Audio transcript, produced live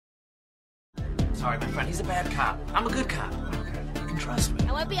Sorry, my friend. He's a bad cop. I'm a good cop. Okay, you can trust me.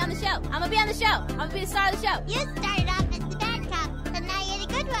 I want to be on the show. I'm going to be on the show. I'm going to be the star of the show. You started off as the bad cop, and now you're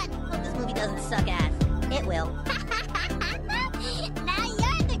the good one. Hope this movie doesn't suck ass. It will. Now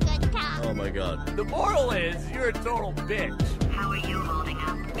you're the good cop. Oh my god. The moral is, you're a total bitch. How are you holding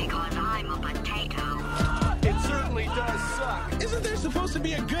up? Because I'm a potato. It certainly does suck. Isn't there supposed to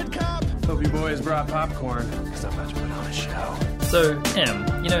be a good cop? Hope you boys brought popcorn, because I'm about to put on a show. So,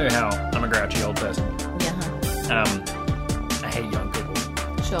 Em, you know how I'm a grouchy old person. Yeah. I hate young people,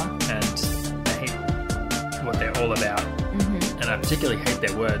 Sure. and I hate what they're all about, and I particularly hate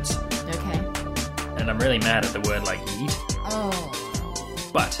their words, Okay. and I'm really mad at the word like yeet, Oh.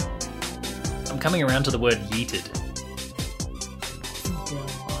 but I'm coming around to the word yeeted.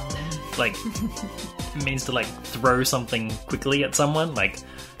 Like, it means to, like, throw something quickly at someone. Like,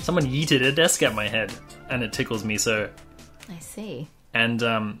 someone yeeted a desk at my head, and it tickles me so. I see. And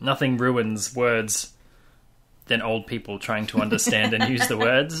nothing ruins words than old people trying to understand and use the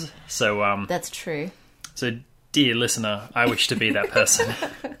words. So, That's true. so dear listener, I wish to be that person.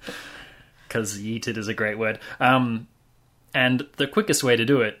 Because yeeted is a great word. And the quickest way to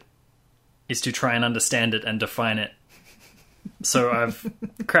do it is to try and understand it and define it. So I've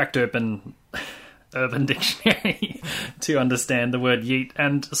cracked open Urban Dictionary to understand the word yeet,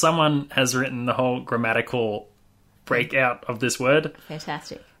 and someone has written the whole grammatical breakout of this word.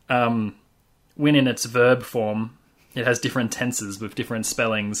 Fantastic. When in its verb form, it has different tenses with different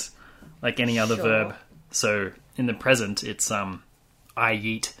spellings, like any other Sure. verb. So in the present, it's I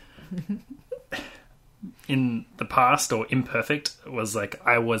yeet. In the past, or imperfect, it was like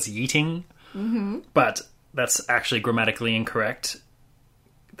I was yeeting. Mm-hmm. But that's actually grammatically incorrect.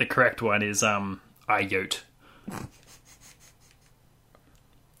 The correct one is I yote.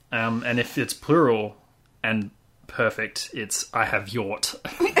 And if it's plural and perfect, it's I have yort.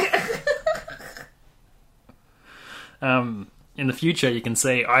 In the future, you can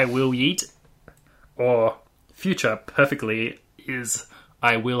say I will yeet, or future perfectly is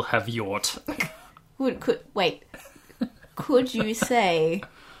I will have yort. Wait. Could you say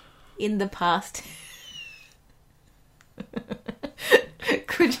in the past?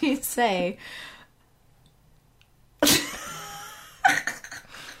 Could you say?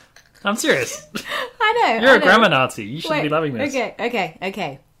 I'm serious. I know. You're I a know. grammar Nazi. You should Wait, be loving this.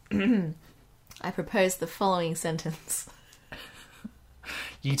 Okay. I propose the following sentence.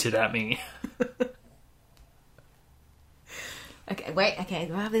 Yeeted at me. Okay, wait. Okay,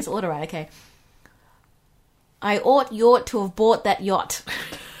 do I have this order right? Okay. I ought to have bought that yacht.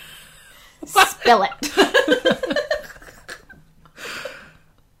 Spell it.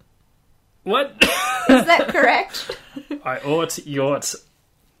 What? Is that correct? I ought yort.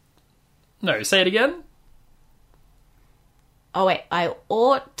 No, say it again. Oh wait, I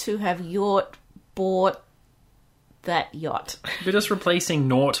ought to have bought that yacht. We're just replacing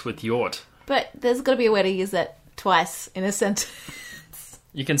naught with yort. But there's got to be a way to use that twice in a sentence.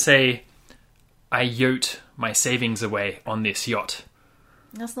 You can say, I yote my savings away on this yacht.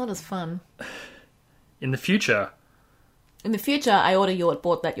 That's not as fun. In the future, In the future, I ought to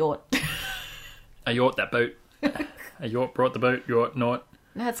bought that yacht. I yacht that boat. A yacht brought the boat, yacht naught.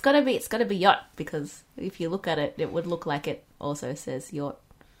 No, it's got to be yacht, because if you look at it, it would look like it also says yacht.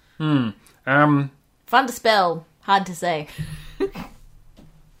 Fun to spell, hard to say.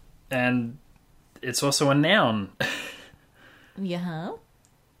 And it's also a noun. Yeah.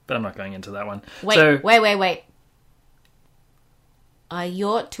 But I'm not going into that one. Wait. I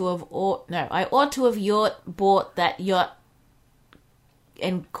ought to have bought that yacht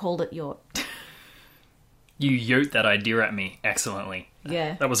and called it yacht. You yote that idea at me excellently.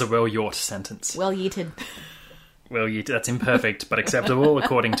 Yeah. That was a well-yort sentence. Well yeeted. Well, that's imperfect, but acceptable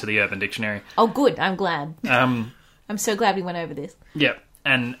according to the Urban Dictionary. Oh, good. I'm glad. I'm so glad we went over this. Yeah,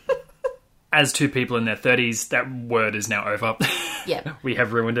 and as two people in their 30s, that word is now over. Yeah. We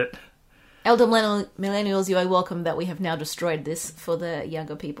have ruined it. Elder millennials, you are welcome that we have now destroyed this for the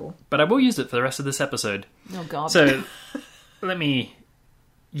younger people. But I will use it for the rest of this episode. Oh, God. So, let me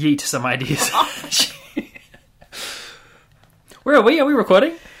yeet some ideas. Where are we? Are we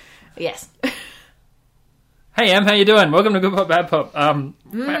recording? Yes. Hey, Em, how you doing? Welcome to Good Pop, Bad Pop. How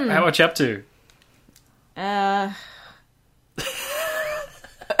what you up to?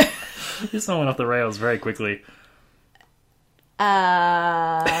 This one went off the rails very quickly.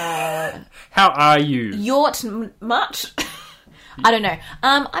 How are you? Yacht much? I don't know.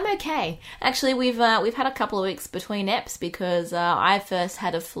 I'm okay. Actually, we've had a couple of weeks between eps because I first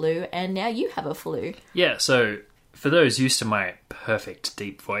had a flu and now you have a flu. Yeah, so for those used to my perfect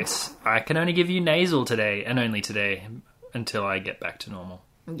deep voice, I can only give you nasal today and only today until I get back to normal.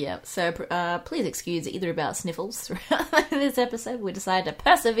 Yeah, so please excuse either of our sniffles throughout this episode. We decided to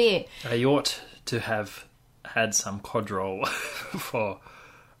persevere. I ought to have had some codroll for...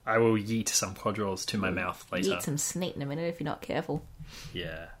 I will yeet some codrolls to my mouth later. Eat some sneak in a minute if you're not careful.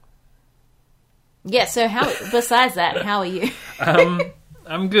 Yeah. Yeah, so besides that, how are you?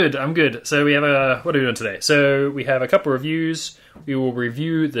 I'm good. So we have what are we doing today? So we have a couple reviews. We will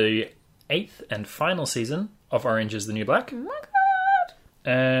review the 8th and final season of Orange is the New Black. Oh my god!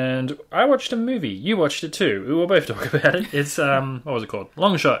 And I watched a movie. You watched it too. We will both talk about it. It's, what was it called?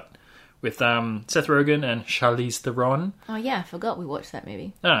 Long Shot. With Seth Rogen and Charlize Theron. Oh yeah, I forgot we watched that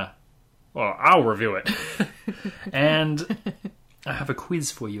movie. Well, I'll review it. And I have a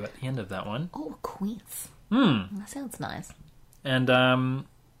quiz for you at the end of that one. Oh, quiz. That sounds nice. And other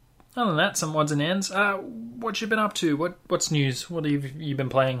than that, some odds and ends. What you been up to? What's news? What have you been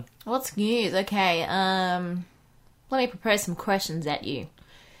playing? What's news? Okay, let me propose some questions at you.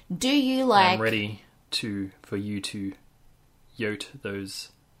 Do you like... I'm ready for you to yote those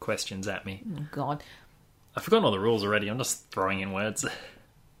questions at me. Oh, God. I've forgotten all the rules already. I'm just throwing in words.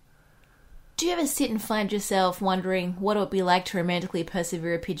 Do you ever sit and find yourself wondering what it would be like to romantically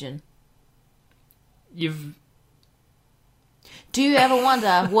persevere a pigeon? Do you ever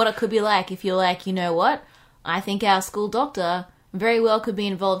wonder what it could be like if you're like, you know what? I think our school doctor very well could be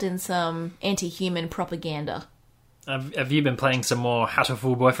involved in some anti-human propaganda. Have you been playing some more How to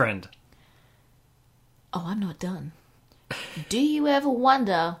Fool Boyfriend? Oh, I'm not done. Do you ever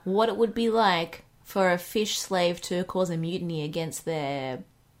wonder what it would be like for a fish slave to cause a mutiny against their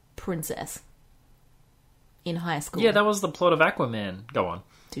princess in high school? Yeah, that was the plot of Aquaman. Go on.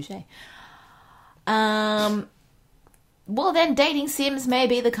 Touché. Well, then dating sims may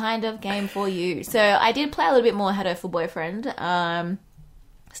be the kind of game for you. So I did play a little bit more How to Fool Boyfriend.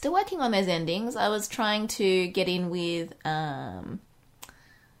 Still working on those endings. I was trying to get in with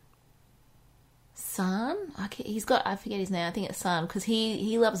San. I forget his name. I think it's San, because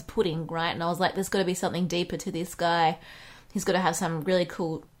he loves pudding, right? And I was like, there's got to be something deeper to this guy. He's got to have some really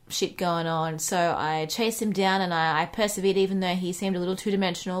cool shit going on. So I chased him down and I persevered, even though he seemed a little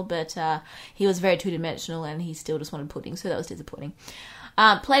two-dimensional, but he was very two-dimensional and he still just wanted pudding, so that was disappointing.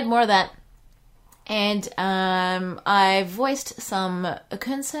 Played more of that, and I voiced some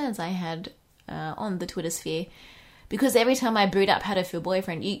concerns I had on the Twitter sphere, because every time I boot up How to Fool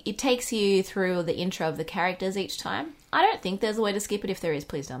Boyfriend, it takes you through the intro of the characters each time. I don't think there's a way to skip it. If there is,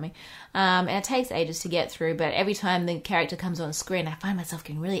 please tell me. And it takes ages to get through, but every time the character comes on screen, I find myself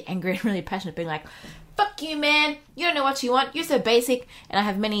getting really angry and really passionate, being like, fuck you, man! You don't know what you want, you're so basic! And I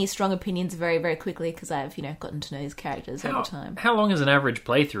have many strong opinions very, very quickly, because I've, gotten to know these characters over time. How long is an average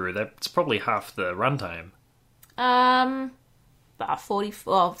playthrough? That's probably half the runtime. About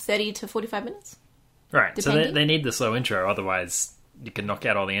 30 to 45 minutes. Right, Depending. so they need the slow intro, otherwise you can knock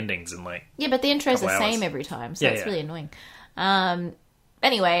out all the endings in Yeah, but the intro's the couple same hours. every time, so Yeah, it's yeah. really annoying.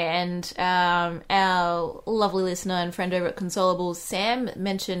 Anyway, and our lovely listener and friend over at Consolables, Sam,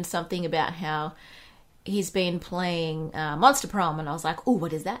 mentioned something about how he's been playing Monster Prom, and I was like, oh,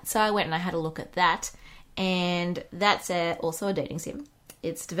 what is that? So I went and I had a look at that, and that's also a dating sim.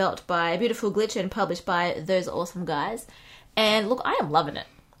 It's developed by Beautiful Glitch and published by Those Awesome Guys. And look, I am loving it.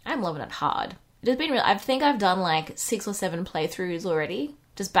 I'm loving it hard. It has been real. I think I've done like 6 or 7 playthroughs already,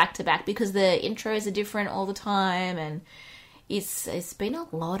 just back to back, because the intros are different all the time, and it's been a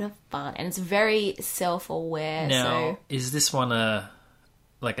lot of fun, and it's very self-aware. Now, So is this one a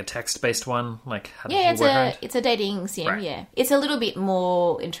text-based one? Like How to yeah, Fool Boyfriend? it's a dating sim. Right. Yeah, it's a little bit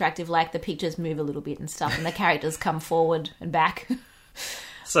more interactive. Like the pictures move a little bit and stuff, and the characters come forward and back.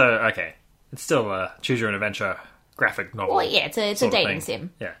 So, okay. It's still a choose-your-own-adventure graphic novel. Well, yeah, it's a sort of dating thing.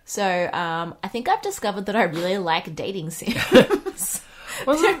 sim. Yeah. So I think I've discovered that I really like dating sims.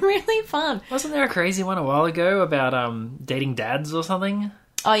 They're really fun. Wasn't there a crazy one a while ago about dating dads or something?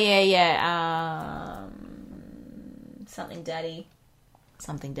 Oh yeah. Something Daddy,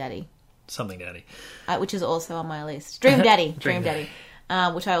 which is also on my list. Dream Daddy,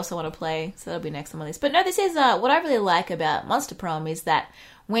 which I also want to play, so that'll be next on my list. But no, this is what I really like about Monster Prom is that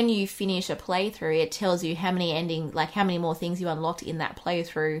when you finish a playthrough, it tells you how many more things you unlocked in that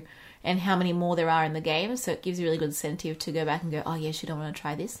playthrough, and how many more there are in the game. So it gives you a really good incentive to go back and go, oh yeah, should I want to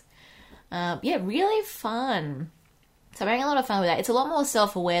try this? Yeah, really fun. So I'm having a lot of fun with that. It's a lot more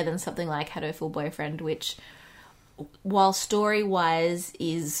self-aware than something like How to Fool Boyfriend, which, while story-wise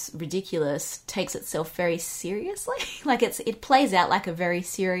is ridiculous, takes itself very seriously. Like it plays out like a very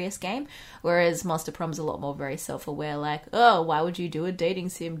serious game, whereas Monster Prom's a lot more very self-aware. Like, oh, why would you do a dating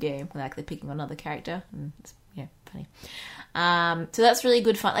sim game? Like they're picking on another character. And it's funny. So that's really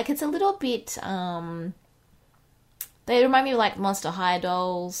good fun. Like it's a little bit They remind me of like Monster High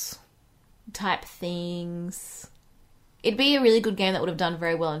dolls type things. It'd be a really good game that would have done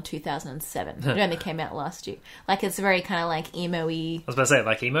very well in 2007. It only came out last year. Like, it's very kind of like emo-y. I was about to say,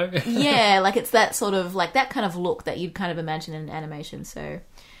 like emo? Yeah, like it's that sort of, like that kind of look that you'd kind of imagine in animation. So,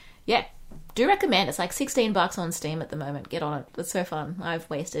 yeah, do recommend. It's like $16 on Steam at the moment. Get on it. It's so fun. I've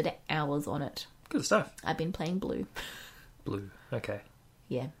wasted hours on it. Good stuff. I've been playing Blue. Blue. Okay.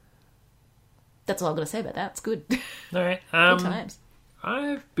 Yeah. That's all I've got to say about that. It's good. All right. Good times.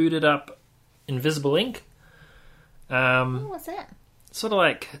 I've booted up Invisible Ink. Oh, what's that? Sort of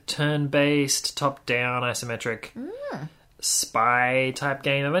like turn-based, top-down, isometric spy type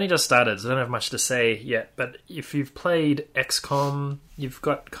game. I've only just started, so I don't have much to say yet. But if you've played XCOM, you've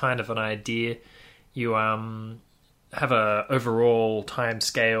got kind of an idea. You have a overall time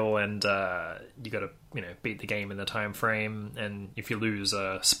scale, and you got to beat the game in the time frame. And if you lose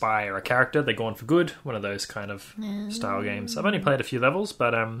a spy or a character, they're gone for good. One of those kind of style games. I've only played a few levels,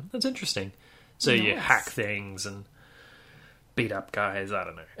 but it's interesting. So you hack things and beat up guys. I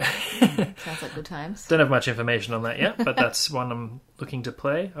don't know. Sounds like good times. Don't have much information on that yet, but that's one I'm looking to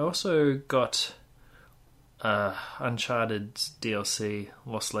play. I also got Uncharted DLC,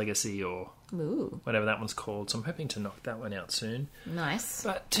 Lost Legacy, or Ooh, whatever that one's called. So I'm hoping to knock that one out soon. nice.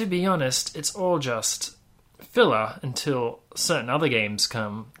 But to be honest, it's all just filler until certain other games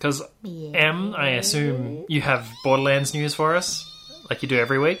come. Because, I assume you have Borderlands news for us, like you do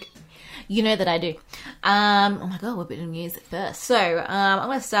every week. You know that I do. Oh my god, what bit of news first? So, I'm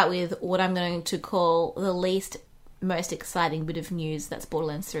going to start with what I'm going to call the least most exciting bit of news that's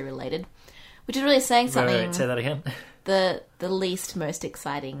Borderlands 3 related, which is really saying something. Wait, say that again. The least most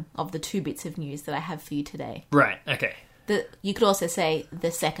exciting of the two bits of news that I have for you today. Right, okay. You could also say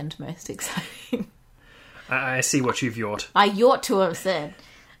the second most exciting. I see what you've yaught. I ought to have said.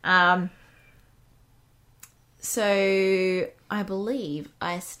 So, I believe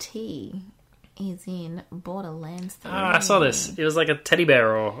Ice-T is in Borderlands 3. I saw this. It was like a teddy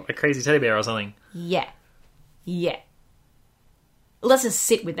bear or a crazy teddy bear or something. Yeah. Let's just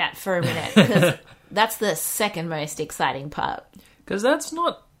sit with that for a minute, because that's the second most exciting part. Because there's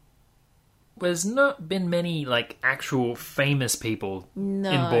not been many like actual famous people in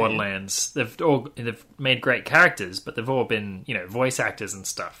Borderlands. They've made great characters, but they've all been voice actors and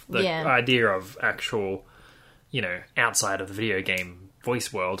stuff. The idea of actual outside of the video game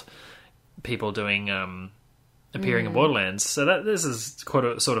voice world, people doing appearing in Borderlands. So this is quite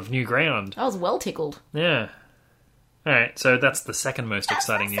a sort of new ground. I was well tickled. Yeah. All right, so that's the second most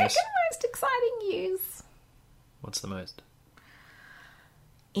exciting news. Second most exciting news. What's the most?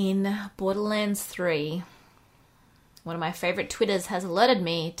 In Borderlands 3, one of my favourite Twitters has alerted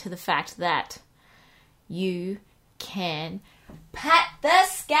me to the fact that you can pat the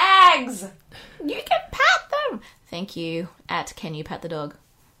skags! You can pat them! Thank you, at Can You Pat the Dog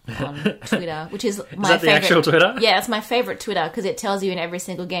on Twitter, which is my that the favourite. actual Twitter? Yeah, it's my favourite Twitter, because it tells you in every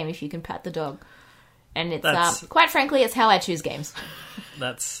single game if you can pat the dog. And it's, quite frankly, it's how I choose games.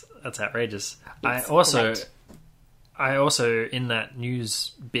 That's outrageous. It's I great. also, in that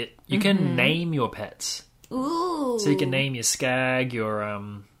news bit, you can name your pets. Ooh. So you can name your skag, your,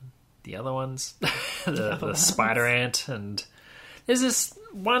 the other ones, the spider ant, and there's this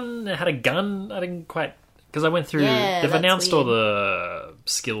one that had a gun. I didn't quite, because I went through, they've announced all the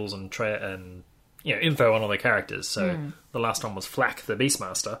skills and info on all the characters. So the last one was Flak, the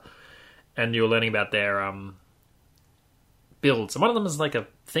Beastmaster. And you're learning about their builds. And one of them is like a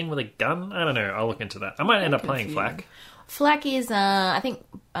thing with a gun. I don't know. I'll look into that. I might end up playing Flak. Flak is, I think,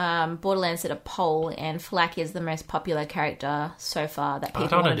 Borderlands did a poll, and Flak is the most popular character so far that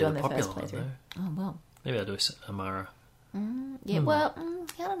people want to do on their first playthrough. Oh, well. Maybe I'll do Amara. Yeah, well,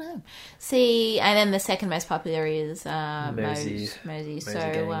 I don't know. See, and then the second most popular is Mosey.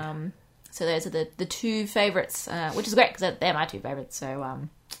 So those are the two favourites, which is great, because they're my two favourites, so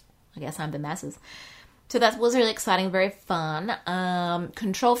I guess I'm the masses. So that was really exciting, very fun.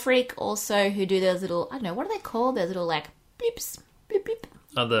 Control Freak also, who do those little, I don't know, what are they called? Those little, like, blips, blip, blip.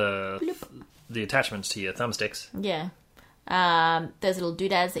 Oh, the attachments to your thumbsticks. Yeah. Those little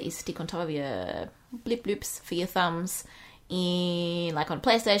doodads that you stick on top of your blip bloops for your thumbs, like on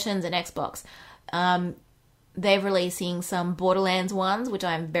PlayStations and Xbox. They're releasing some Borderlands ones, which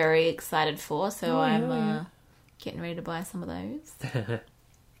I'm very excited for, so I'm getting ready to buy some of those.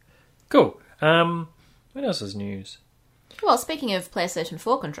 Cool. What else is news? Well, speaking of PlayStation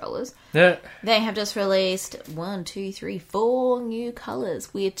 4 controllers, Yeah. they have just released 4 new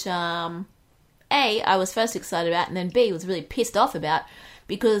colours, which, A, I was first excited about, and then B, was really pissed off about,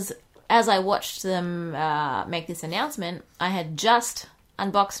 because as I watched them make this announcement, I had just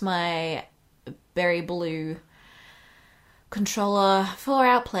unboxed my berry blue controller for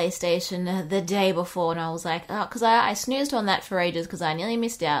our PlayStation the day before, and I was like, oh, because I snoozed on that for ages because I nearly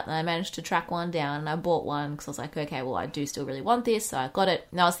missed out, and I managed to track one down, and I bought one because I was like, okay, well, I do still really want this, so I got it.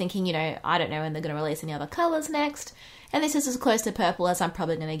 And I was thinking, you know, I don't know when they're going to release any other colours next, and this is as close to purple as I'm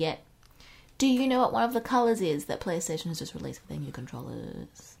probably going to get. Do you know what one of the colours is that PlayStation has just released for their new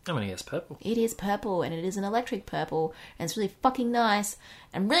controllers? I'm going to guess purple. It is purple, and it is an electric purple, and it's really fucking nice.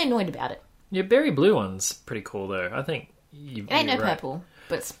 I'm really annoyed about it. Your berry blue one's pretty cool, though. I think It ain't no you're right. purple,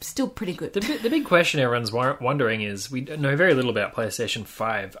 but it's still pretty good. The big question everyone's wondering is, we know very little about PlayStation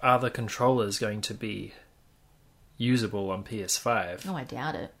 5. Are the controllers going to be usable on PS5? Oh, I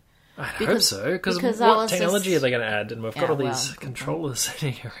doubt it. I hope because- so, because because I what was technology just- are they going to add? And we've got Yeah, all these well, good controllers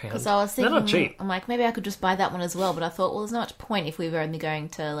sitting around. Because I was They're thinking, not cheap. I'm like, maybe I could just buy that one as well, but I thought, well, there's not much point if we were only going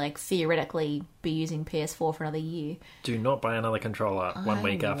to, like, theoretically be using PS4 for another year. Do not buy another controller 1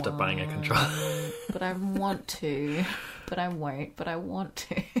 week after buying a controller. But I want to. But I won't. But I want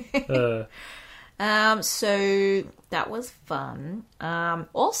to. So that was fun.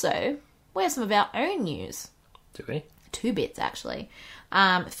 Also, we have some of our own news. Do we? 2 bits, actually.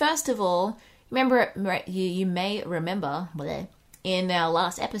 First of all, remember, you may remember, in our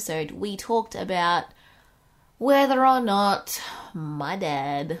last episode, we talked about whether or not my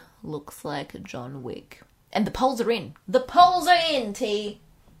dad looks like John Wick. And the polls are in. The polls are in, T.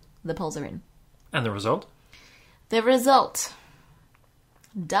 The polls are in. And the result? The result.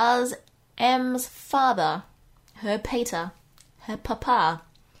 Does M's father, her pater, her papa,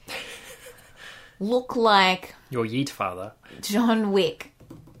 look like Your yeet father. John Wick?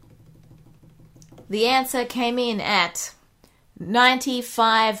 The answer came in at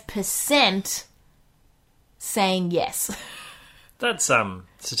 95% saying yes. That's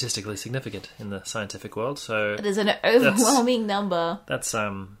statistically significant in the scientific world, so It is an overwhelming number. that's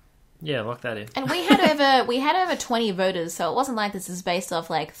yeah, lock that in. And we had over 20 voters, so it wasn't like this is based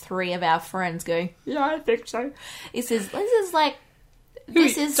off like 3 of our friends going, yeah, I think so. This is like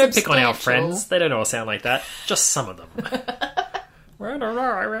this is Don't pick on our substantial. friends. They don't all sound like that. Just some of them.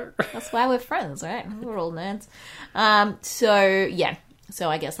 That's why we're friends, right? We're all nerds. So yeah. So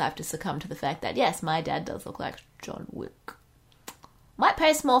I guess I have to succumb to the fact that yes, my dad does look like John Wick. Might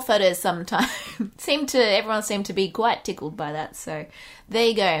post more photos sometime. Everyone seemed to be quite tickled by that. So there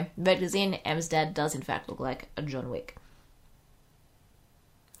you go. Voters in. Em's dad does in fact look like a John Wick.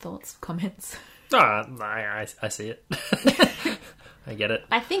 Thoughts, comments? I see it. I get it.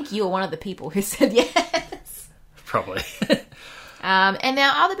 I think you were one of the people who said yes. Probably. And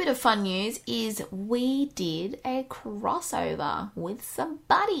our other bit of fun news is we did a crossover with some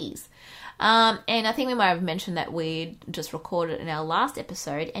buddies. And I think we might have mentioned that we just recorded in our last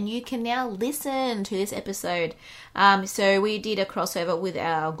episode, and you can now listen to this episode. So we did a crossover with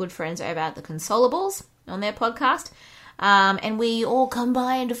our good friends over at the Consolables on their podcast, and we all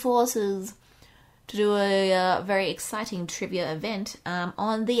combined forces to do a very exciting trivia event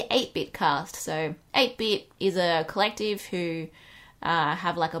on the 8-Bit Cast. So 8-Bit is a collective who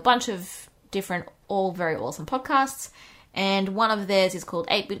have like a bunch of different, all very awesome podcasts. And one of theirs is called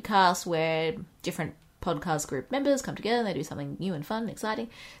 8-Bit Cast, where different podcast group members come together and they do something new and fun and exciting.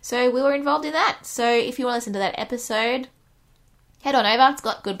 So we were involved in that. So if you want to listen to that episode, head on over. It's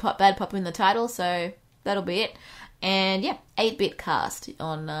got good pop, bad pop in the title, so that'll be it. And yeah, 8-Bit Cast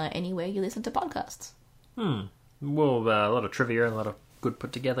on anywhere you listen to podcasts. Well, a lot of trivia and a lot of good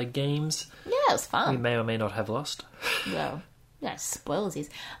put together games. Yeah, it was We fun. may or may not have lost. Well, yeah, spoilsies.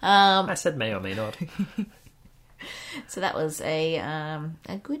 I said may or may not. So that was a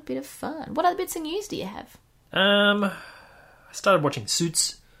good bit of fun. What other bits of news do you have? I started watching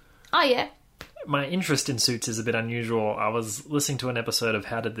Suits. Oh yeah. My interest in Suits is a bit unusual. I was listening to an episode of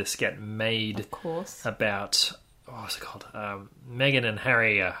How Did This Get Made? Of course. About, what's it called? Meghan and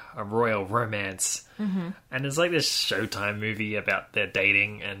Harry, a royal romance. Mm-hmm. And it's like this Showtime movie about their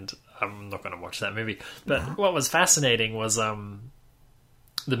dating, and I'm not going to watch that movie. But what was fascinating was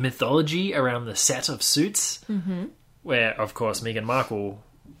the mythology around the set of Suits, where, of course, Meghan Markle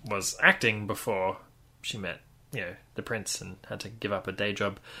was acting before she met, the prince and had to give up a day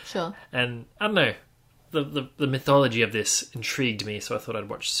job. Sure. And I don't know, the mythology of this intrigued me, so I thought I'd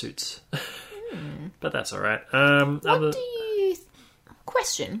watch Suits. But that's all right.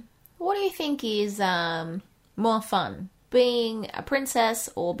 Question. What do you think is more fun, being a princess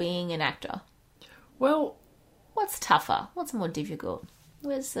or being an actor? Well, What's tougher? What's more difficult?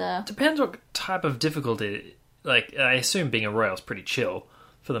 Where's depends what type of difficulty. Like, I assume being a royal is pretty chill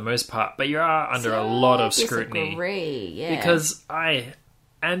for the most part, but you are under a lot of scrutiny. Disagree, yeah. Because I'm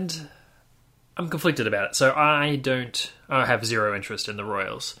conflicted about it. So I have zero interest in the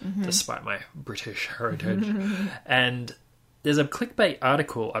royals, despite my British heritage. And there's a clickbait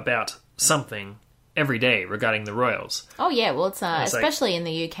article about something every day regarding the royals. Oh yeah, well it's like- especially in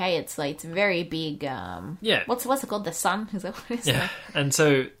the UK, it's very big. Yeah. What's it called? The Sun? Is that what it is? Yeah, and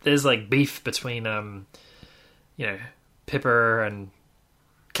so there's like beef between Pippa and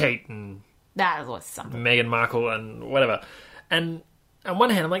Kate and That was something. Meghan Markle and whatever. And on one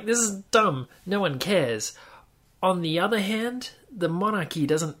hand, I'm like, this is dumb. No one cares. On the other hand, the monarchy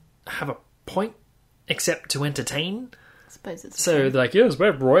doesn't have a point except to entertain. I suppose it's So they're like, yes,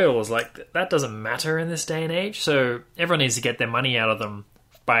 we're royals. Like, that doesn't matter in this day and age. So everyone needs to get their money out of them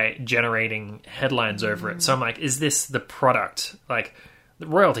by generating headlines over it. So I'm like, is this the product? Like, the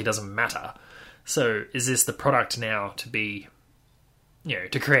royalty doesn't matter. So is this the product now to be,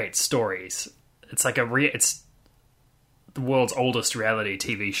 to create stories? It's like it's the world's oldest reality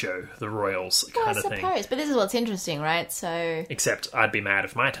TV show, The Royals Well, I kind of thing. suppose, but this is what's interesting, right? So, Except I'd be mad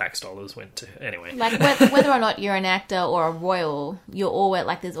if my tax dollars went to... Anyway. like, whether or not you're an actor or a royal, you're always,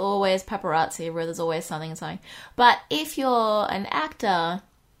 like, there's always paparazzi, where there's always something and something. But if you're an actor,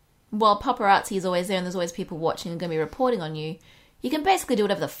 well, paparazzi is always there and there's always people watching and going to be reporting on you, you can basically do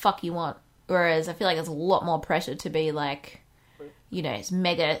whatever the fuck you want. Whereas I feel like there's a lot more pressure to be, like, it's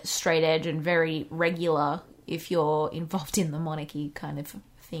mega straight edge and very regular if you're involved in the monarchy kind of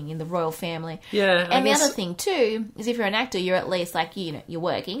thing, in the royal family. Yeah, And the other thing, too, is if you're an actor, you're at least, like, you're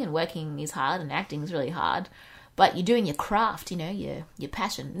working, and working is hard, and acting is really hard, but you're doing your craft, your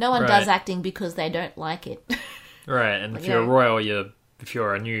passion. No one does Right. acting because they don't like it. Right, and if Yeah. you're a royal, if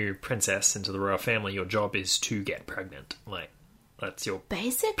you're a new princess into the royal family, your job is to get pregnant. Like, that's your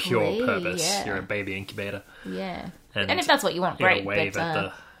Basically, pure purpose. yeah. You're a baby incubator. Yeah. And And if that's what you want, You gotta great. wave But at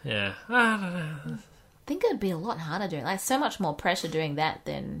the... Yeah. I don't know. I think it would be a lot harder doing, like, so much more pressure doing that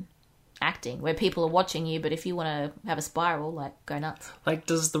than acting, where people are watching you, but if you want to have a spiral, like, go nuts. Like,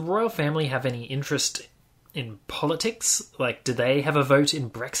 does the royal family have any interest in politics? Like, do they have a vote in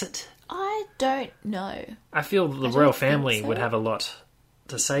Brexit? I don't know. I feel the don't royal think family so. would have a lot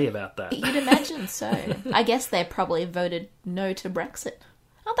to say about that. You'd imagine so. I guess they probably voted no to Brexit.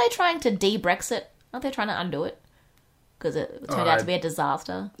 Aren't they trying to de-Brexit? Aren't they trying to undo it? Because it turned out to be a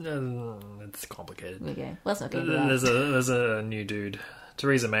disaster. It's complicated. Okay, let's not get into that. There's a new dude.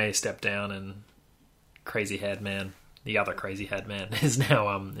 Theresa May stepped down, and crazy haired man, the other crazy haired man, is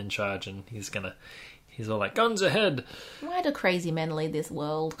now in charge, and he's all like, guns ahead. Why do crazy men lead this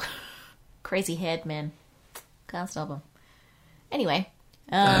world? Crazy haired men. Can't stop them. Anyway,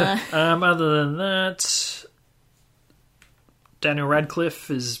 Other than that, Daniel Radcliffe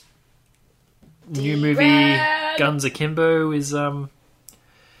is new movie Guns Akimbo is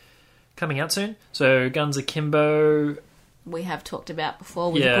coming out soon. So Guns Akimbo, we have talked about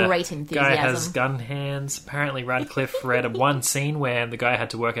before with yeah, great guy enthusiasm. has gun hands. Apparently Radcliffe read one scene where the guy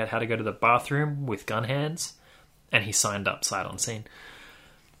had to work out how to go to the bathroom with gun hands, and he signed up sight on scene.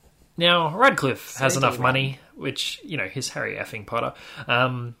 Now Radcliffe has enough D-Rad. money, which, he's Harry effing Potter.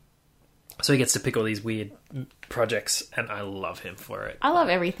 So he gets to pick all these weird projects, and I love him for it. I love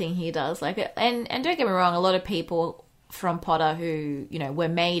everything he does. Like, and don't get me wrong, a lot of people from Potter who, were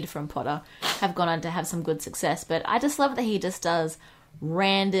made from Potter have gone on to have some good success. But I just love that he just does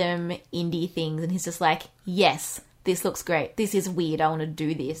random indie things, and he's just like, yes, this looks great. This is weird. I want to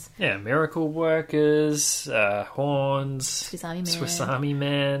do this. Yeah, Miracle Workers, Horns, Swiss Army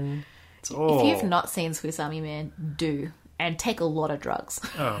Man. It's all... If you've not seen Swiss Army Man, do. And take a lot of drugs.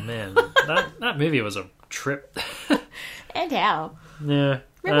 Oh, man. that movie was a trip. And how? Yeah.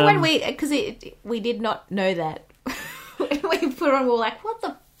 Remember when because we did not know that. When we put it on, we were like, what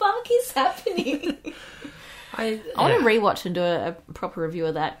the fuck is happening? I want to rewatch and do a proper review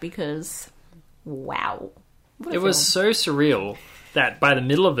of that because, wow. What a It was film. so surreal that by the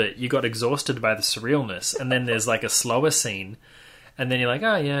middle of it, you got exhausted by the surrealness, and then there's like a slower scene, and then you're like,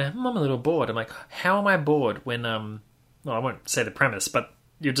 oh yeah, I'm a little bored. I'm like, how am I bored when, well, I won't say the premise, but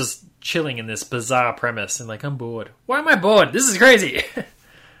you're just chilling in this bizarre premise, and like, I'm bored. Why am I bored? This is crazy!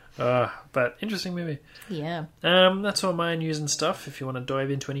 But interesting movie. Yeah. That's all my news and stuff, if you want to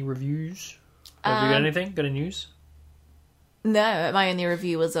dive into any reviews. Have you got anything? Got any news? No, my only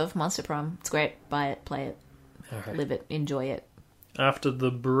review was of Monster Prom. It's great. Buy it, play it, live it, enjoy it. After the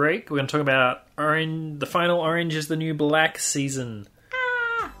break, we're going to talk about Orange. The final Orange is the New Black season.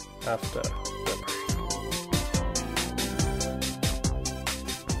 After the break.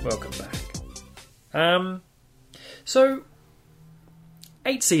 Welcome back. So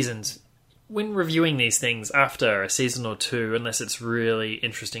 8 seasons. When reviewing these things after a season or two, unless it's really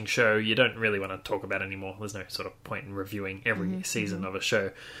interesting show, you don't really want to talk about it anymore. There's no sort of point in reviewing every season of a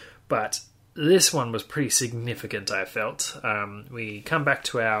show. But this one was pretty significant, I felt. We come back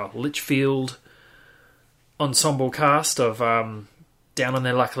to our Litchfield ensemble cast of down on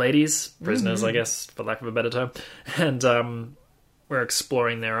their luck ladies, prisoners, I guess, for lack of a better term, and we're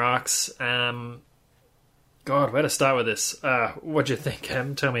exploring their arcs. God, where to start with this? What'd you think,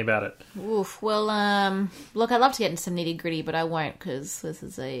 Em? Tell me about it. Oof. Well, look, I'd love to get into some nitty gritty, but I won't because this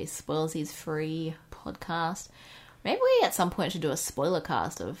is a spoilsies-free podcast. Maybe we at some point should do a spoiler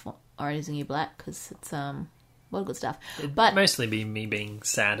cast of Orange is the New Black because it's a lot of good stuff. But Mostly be me being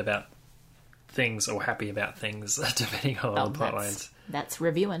sad about things or happy about things, depending on the plot lines. That's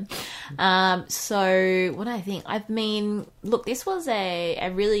reviewing. So what do I think? I mean, look, this was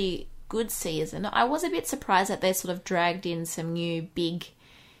a really good season. I was a bit surprised that they sort of dragged in some new big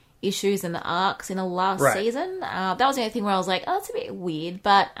issues and arcs in the last season. That was the only thing where I was like, oh, it's a bit weird.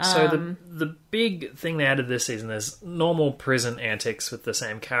 But so the big thing they added this season is normal prison antics with the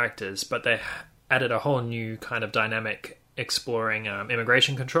same characters, but they added a whole new kind of dynamic exploring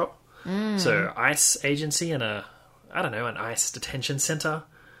immigration control. So ICE agency and an ICE detention center.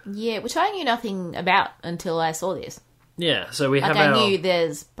 Yeah, which I knew nothing about until I saw this. Yeah, so we have I knew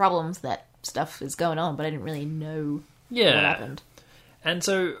there's problems that stuff is going on, but I didn't really know what happened. And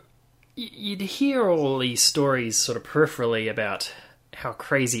so you'd hear all these stories sort of peripherally about how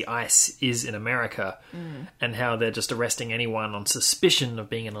crazy ICE is in America and how they're just arresting anyone on suspicion of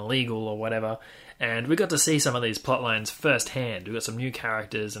being an illegal or whatever. And we got to see some of these plot lines firsthand. We got some new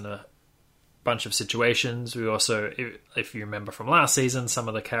characters and a bunch of situations. We also, if you remember from last season, some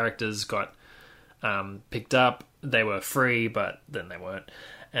of the characters got picked up. They were free, but then they weren't.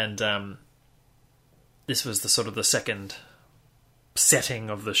 And this was the sort of the second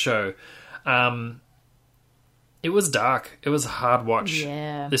setting of the show. It was dark. It was a hard watch.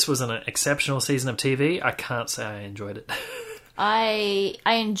 Yeah. This was an exceptional season of TV. I can't say I enjoyed it. I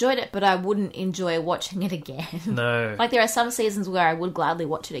enjoyed it, but I wouldn't enjoy watching it again. No. Like, there are some seasons where I would gladly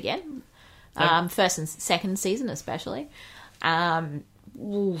watch it again. First and second season, especially.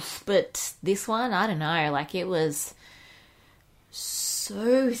 But this one, I don't know. Like, it was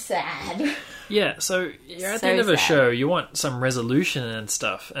so sad. Yeah, so you're at the So end of a sad. show, you want some resolution and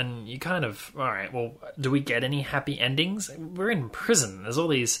stuff, and you kind of, alright, well, do we get any happy endings? We're in prison. There's all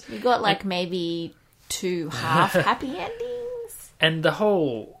these... You got, like, maybe 2 half happy endings. And the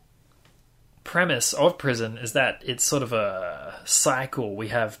whole premise of prison is that it's sort of a cycle. We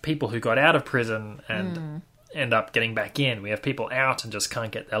have people who got out of prison and end up getting back in. We have people out and just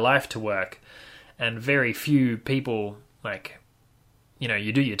can't get their life to work. And very few people, like, you know,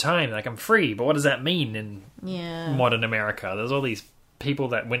 you do your time, like, I'm free, but what does that mean in modern America? There's all these people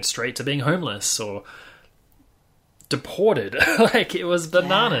that went straight to being homeless or deported. Like, it was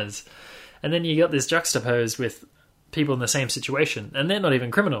bananas. And then you got this juxtaposed with people in the same situation, and they're not even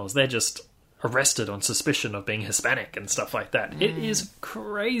criminals. They're just arrested on suspicion of being Hispanic and stuff like that. It is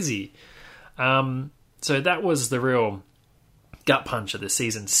crazy. So that was the real gut punch of the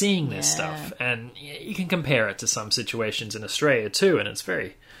season, seeing this stuff. And you can compare it to some situations in Australia too, and it's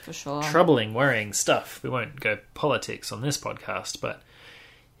very For sure. troubling, worrying stuff. We won't go politics on this podcast, but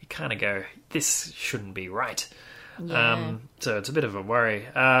you kind of go, this shouldn't be right. Yeah. So it's a bit of a worry.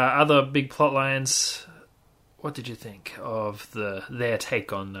 Other big plot lines... What did you think of their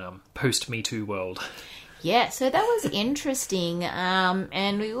take on post-Me Too world? Yeah, so that was interesting,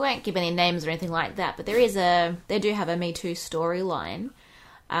 and we won't give any names or anything like that, but they do have a Me Too storyline,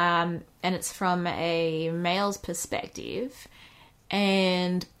 and it's from a male's perspective,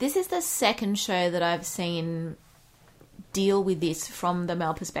 and this is the second show that I've seen deal with this from the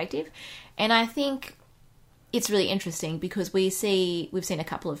male perspective, and I think it's really interesting because we've seen a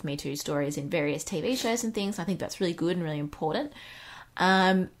couple of Me Too stories in various TV shows and things. I think that's really good and really important.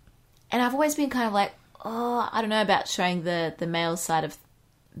 And I've always been kind of like, oh, I don't know about showing the male side of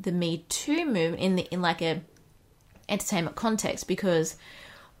the Me Too movement in like a entertainment context, because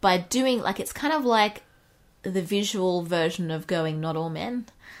by doing, like, it's kind of like the visual version of going not all men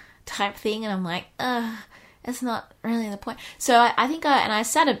type thing, and I'm like, it's not really the point. So I think I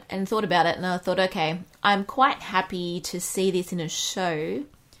sat and thought about it, and I thought, okay, I'm quite happy to see this in a show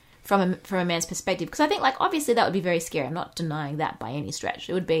from a man's perspective, because I think, like, obviously that would be very scary. I'm not denying that by any stretch.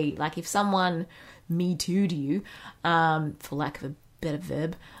 It would be like if someone Me Too'd you, for lack of a better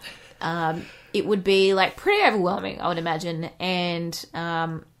verb, it would be like pretty overwhelming, I would imagine, and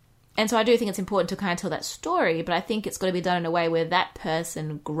so I do think it's important to kind of tell that story, but I think it's got to be done in a way where that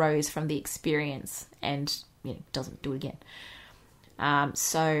person grows from the experience and, you know, doesn't do it again.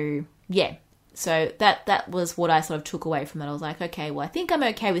 So that was what I sort of took away from that. I was like, okay, well, I think I'm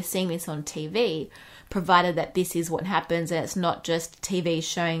okay with seeing this on TV, provided that this is what happens and it's not just TV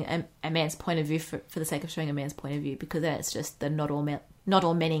showing a man's point of view for the sake of showing a man's point of view, because then it's just the not all not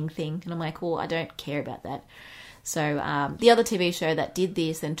all menning thing. And I'm like, well, I don't care about that. So the other TV show that did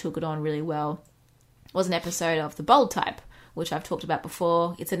this and took it on really well was an episode of The Bold Type, which I've talked about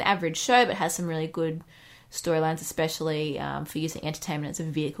before. It's an average show, but has some really good storylines, especially for using entertainment as a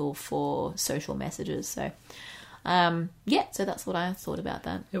vehicle for social messages. So, so that's what I thought about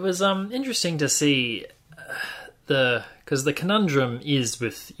that. It was interesting to see because the conundrum is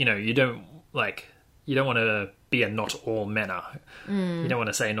with, you don't want to be a not all menner. You don't want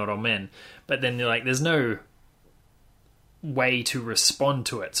to say not all men, but then you're like, there's no way to respond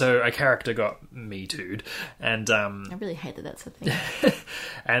to it. So a character got Me Too'd, and I really hate that that's a thing.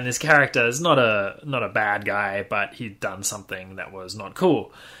 and this character is not a bad guy, but he'd done something that was not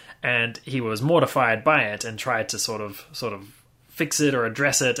cool, and he was mortified by it and tried to sort of fix it or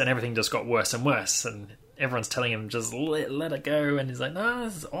address it, and everything just got worse and worse, and everyone's telling him just let it go, and he's like, no,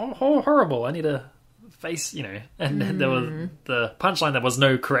 this is all horrible, I need to face, and there was the punchline, there was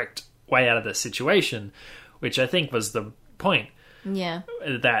no correct way out of the situation, which I think was the point. Yeah.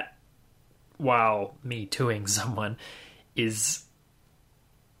 That while Me Tooing someone is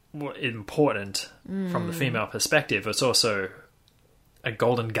important from the female perspective, it's also a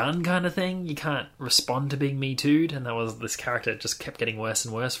golden gun kind of thing. You can't respond to being Me Too'd, and this character just kept getting worse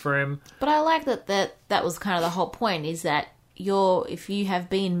and worse for him. But I like that was kind of the whole point, is that if you have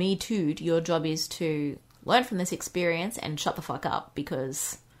been Me Too'd, your job is to learn from this experience and shut the fuck up,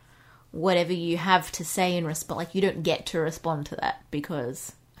 because whatever you have to say in response, like, you don't get to respond to that,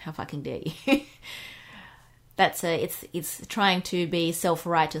 because how fucking dare you? It's trying to be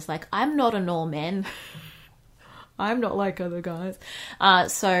self-righteous, like, I'm not a Norman. I'm not like other guys.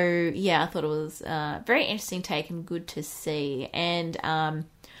 So yeah, I thought it was a very interesting take and good to see. And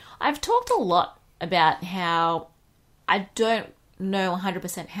I've talked a lot about how I don't know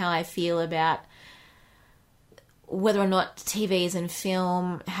 100% how I feel about whether or not TVs and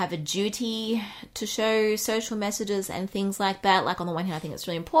film have a duty to show social messages and things like that. Like, on the one hand, I think it's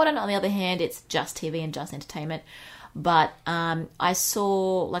really important. On the other hand, it's just TV and just entertainment. But I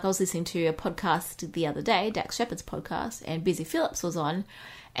was listening to a podcast the other day, Dax Shepard's podcast, and Busy Phillips was on,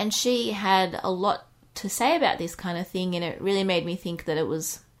 and she had a lot to say about this kind of thing, and it really made me think that it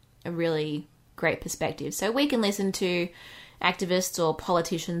was a really great perspective. So we can listen to activists or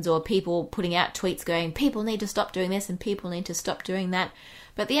politicians or people putting out tweets going, people need to stop doing this and people need to stop doing that.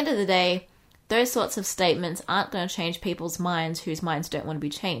 But at the end of the day, those sorts of statements aren't going to change people's minds whose minds don't want to be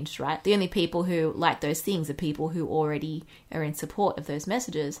changed, right? The only people who like those things are people who already are in support of those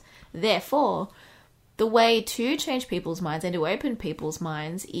messages. Therefore, the way to change people's minds and to open people's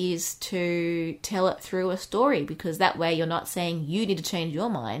minds is to tell it through a story, because that way you're not saying you need to change your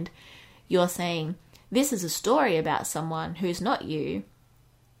mind. You're saying, this is a story about someone who's not you,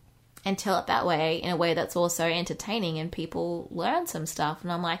 and tell it that way, in a way that's also entertaining and people learn some stuff.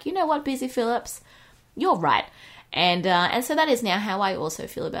 And I'm like, you know what, Busy Phillips, you're right. And so that is now how I also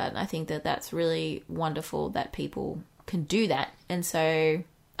feel about it. And I think that that's really wonderful that people can do that. And so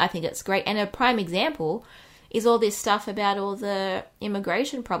I think it's great. And a prime example is all this stuff about all the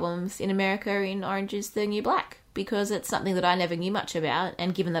immigration problems in America in Orange is the New Black, because it's something that I never knew much about.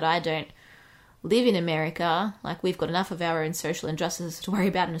 And given that I don't live in America, like, we've got enough of our own social injustices to worry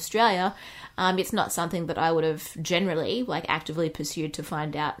about in Australia, it's not something that I would have generally, like, actively pursued to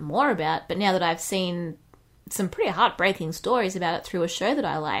find out more about. But now that I've seen some pretty heartbreaking stories about it through a show that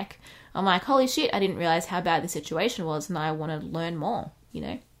I like, I'm like, holy shit, I didn't realise how bad the situation was, and I want to learn more,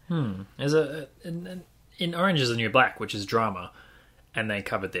 There's in Orange is the New Black, which is drama, and they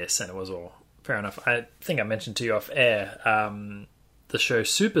covered this, and it was all fair enough. I think I mentioned to you off air, the show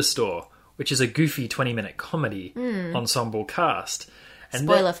Superstore, which is a goofy 20-minute comedy ensemble cast. And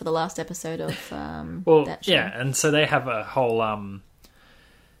spoiler for the last episode of that show. Yeah, and so they have a whole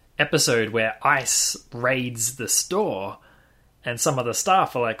episode where ICE raids the store, and some of the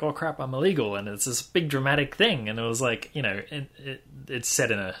staff are like, oh crap, I'm illegal, and it's this big dramatic thing, and it was like, it's set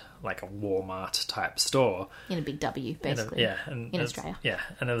in a Walmart type store. In a big W, basically. In Australia. Yeah,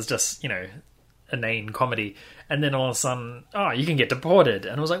 and it was just, inane comedy, and then all of a sudden, you can get deported,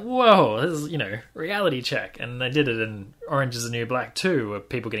 and I was like, whoa, this is, reality check. And they did it in Orange is the New Black too, where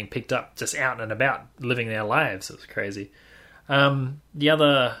people getting picked up just out and about living their lives. It was crazy. The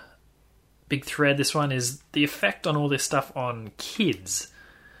other big thread, this one, is the effect on all this stuff on kids.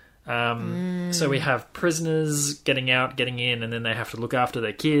 So we have prisoners getting out, getting in, and then they have to look after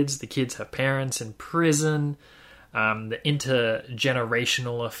their kids. The kids have parents in prison. The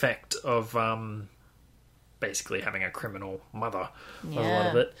intergenerational effect of basically having a criminal mother, was a lot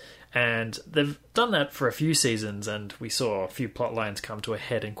of it. And they've done that for a few seasons, and we saw a few plot lines come to a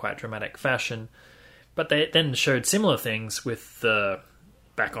head in quite dramatic fashion. But they then showed similar things with the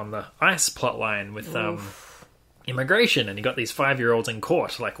back on the ICE plotline with immigration, and you got these 5-year-olds in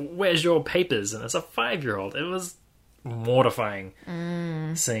court. Like, where's your papers? And it's a 5-year-old. It was mortifying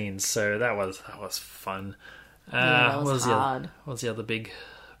scenes. So that was fun. That was hard. What was the other big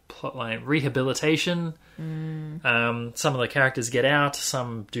plotline? Rehabilitation. Some of the characters get out.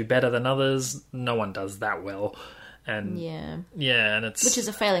 Some do better than others. No one does that well. And and it's which is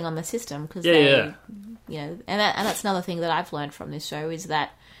a failing on the system because yeah. you know, and that's another thing that I've learned from this show is that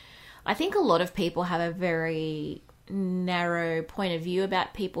I think a lot of people have a very narrow point of view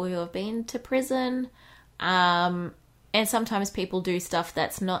about people who have been to prison, and sometimes people do stuff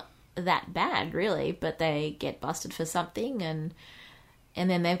that's not that bad really, but they get busted for something and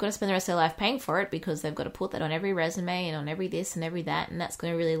then they've got to spend the rest of their life paying for it because they've got to put that on every resume and on every this and every that, and that's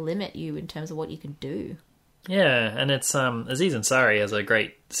going to really limit you in terms of what you can do. Yeah, and it's Aziz Ansari has a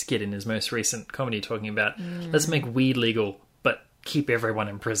great skit in his most recent comedy talking about let's make weed legal, but keep everyone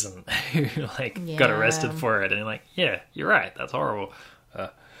in prison who got arrested for it. And you're like, yeah, you're right, that's horrible.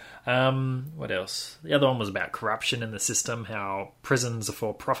 What else? The other one was about corruption in the system, how prisons are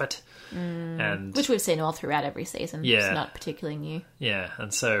for profit, and which we've seen all throughout every season. Yeah, it's not particularly new. Yeah,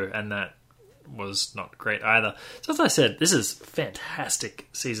 and that was not great either. So as I said, this is a fantastic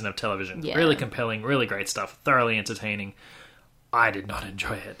season of television. Yeah. Really compelling, really great stuff, thoroughly entertaining. I did not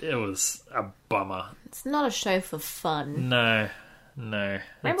enjoy it. It was a bummer. It's not a show for fun. No.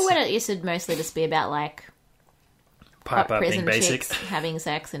 Remember when it used to mostly just be about like pipe hot up prison being basic? chicks having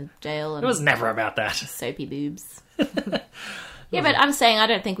sex in jail and It was never about that. soapy boobs. Yeah, but I'm saying I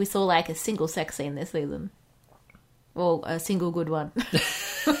don't think we saw like a single sex scene this season. Or a single good one.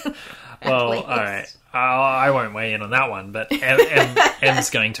 Well, all right. I won't weigh in on that one, but M's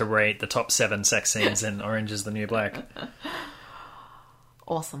going to rate the top 7 sex scenes in Orange is the New Black.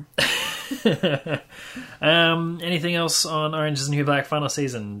 Awesome. Anything else on Orange is the New Black final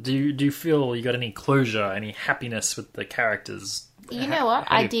season? Do you feel you got any closure, any happiness with the characters? You know what?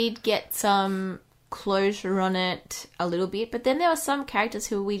 I did get some closure on it a little bit, but then there were some characters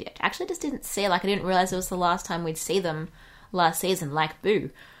who we actually just didn't see. Like, I didn't realize it was the last time we'd see them last season, like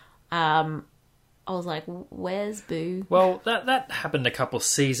Boo. I was like, where's Boo? Well, that happened a couple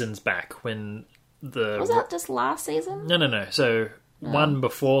seasons back when Was that just last season? No. So one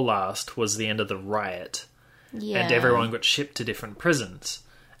before last was the end of the riot. Yeah. And everyone got shipped to different prisons.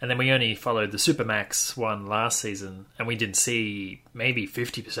 And then we only followed the Supermax one last season, and we did see maybe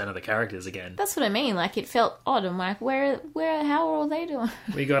 50% of the characters again. That's what I mean. Like, it felt odd. I'm like, how are all they doing?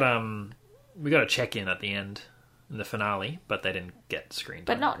 We got a check-in at the end in the finale, but they didn't get screen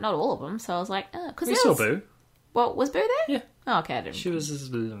time. But not all of them. So I was like, because we saw Boo. Well, was Boo there? Yeah. Oh, okay, I didn't. She was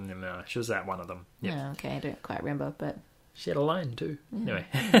at one of them. Yeah. Oh, okay, I don't quite remember, but she had a line too. Anyway,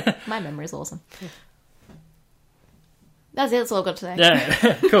 my memory's awesome. That's it. That's all I've got to say.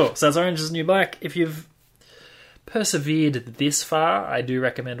 Yeah, cool. So that's Orange is the New Black. If you've persevered this far, I do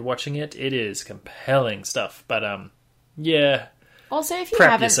recommend watching it. It is compelling stuff. But yeah. Also, if you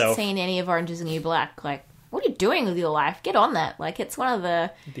Prep haven't yourself. seen any of Orange is the New Black, like, what are you doing with your life? Get on that. Like, it's one of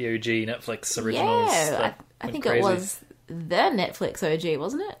the OG Netflix originals. Yeah, I think it was the Netflix OG,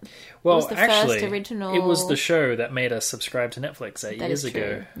 wasn't it? Well, it was the actually, first original. it was the show that made us subscribe to Netflix 8 That years is true.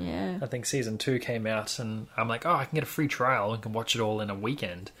 ago. Yeah. I think season 2 came out, and I'm like, I can get a free trial and can watch it all in a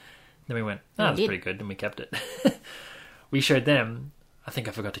weekend. Then we went, that's did. pretty good, and we kept it. We showed them. I think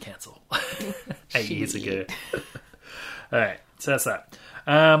I forgot to cancel 8 years ago. All right, so that's that.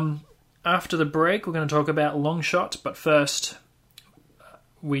 After the break, we're going to talk about Long Shot, but first,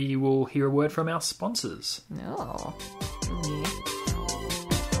 we will hear a word from our sponsors. No.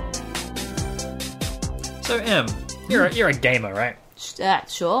 So, Em, you're a gamer, right?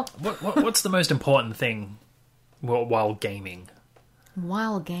 Sure. What's the most important thing while gaming?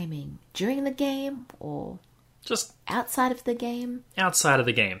 While gaming. During the game or Just outside of the game? outside of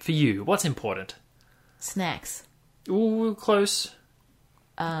the game. For you, what's important? Snacks. Ooh, close.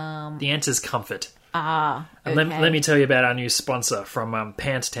 The answer's comfort. Okay. And let me tell you about our new sponsor from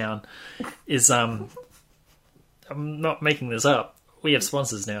Pant Town. I'm not making this up. We have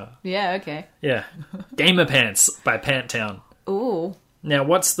sponsors now. Yeah, okay. Yeah. Gamer Pants by Pant Town. Ooh. Now,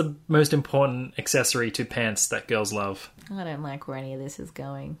 what's the most important accessory to pants that girls love? I don't like where any of this is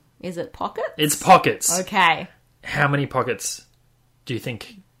going. Is it pockets? It's pockets. Okay. How many pockets do you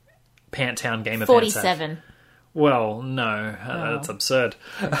think Pant Town Gamer Pants have? 47. Well, no, that's absurd.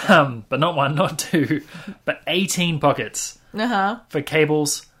 But not 1, not 2, but 18 pockets Uh-huh. for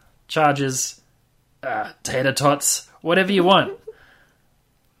cables, chargers, tater tots, whatever you want.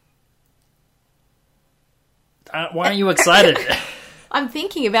 Why are you excited? I'm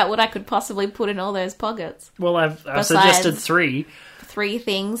thinking about what I could possibly put in all those pockets. Well, I've suggested 3. 3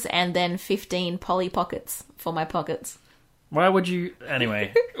 things and then 15 Polly Pockets for my pockets. Why would you...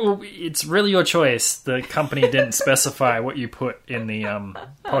 Anyway, well, it's really your choice. The company didn't specify what you put in the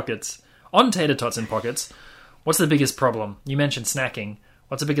pockets. On tater tots in pockets, what's the biggest problem? You mentioned snacking.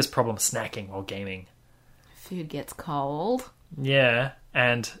 What's the biggest problem snacking while gaming? Food gets cold. Yeah,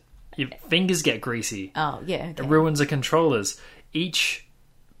 and your fingers get greasy. Oh, yeah. It Okay. ruins the controllers. Each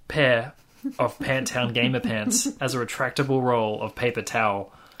pair of Pantown Gamer Pants has a retractable roll of paper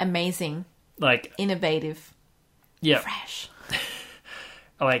towel. Amazing. Like, Innovative. yeah. Fresh.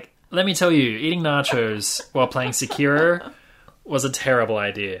 Like, let me tell you, eating nachos while playing Sekiro was a terrible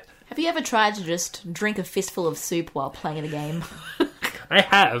idea. Have you ever tried to just drink a fistful of soup while playing the game? I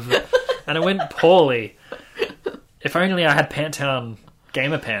have, and it went poorly. If only I had Pantown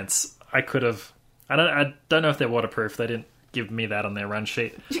Gamer Pants, I could have... I don't know if they're waterproof. They didn't give me that on their run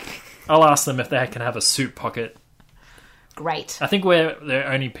sheet. I'll ask them if they can have a soup pocket. Great. I think we're the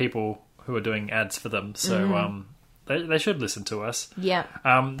only people who are doing ads for them, so they should listen to us. Yeah.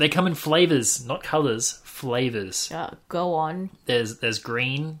 They come in flavors, not colors. Flavors. Go on. There's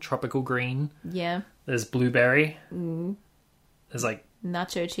green, tropical green. Yeah. There's blueberry. There's like...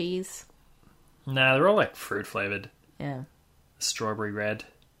 Nacho cheese. Nah, they're all like fruit flavored. Yeah. Strawberry red.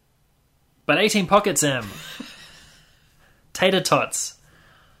 But 18 pockets, Em. Tater tots.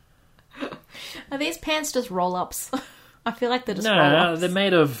 Are these pants just roll-ups? I feel like they're just No, roll-ups. they're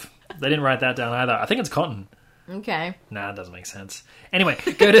made of... They didn't write that down either. I think it's cotton. Okay. Nah, it doesn't make sense. Anyway,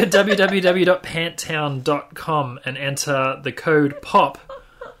 go to www.panttown.com and enter the code POP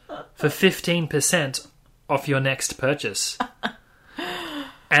for 15% off your next purchase.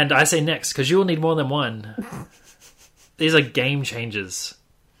 And I say next, because you'll need more than one. These are game changers.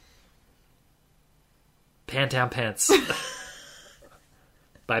 Pantown Pants.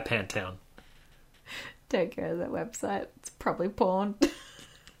 By Pantown. Don't go to that website. It's probably porn.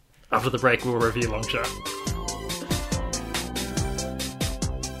 After the break, we'll review Longshot.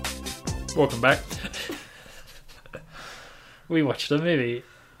 Welcome back. We watched a movie.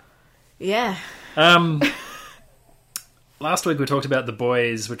 Yeah. Last week we talked about The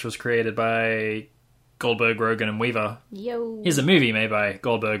Boys, which was created by Goldberg, Rogan, and Weaver. Yo. Here's a movie made by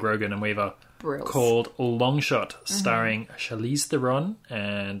Goldberg, Rogan, and Weaver Brills. called Longshot, starring Charlize Theron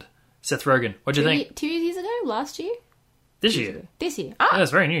and Seth Rogen. What'd you think? 2 years ago? Last year? This year? This year. Yeah, Oh.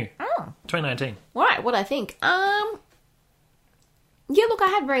 it's very new. Oh. 2019. Right, what I think. Yeah, look, I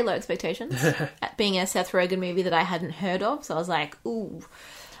had very low expectations at being a Seth Rogen movie that I hadn't heard of, so I was like, ooh.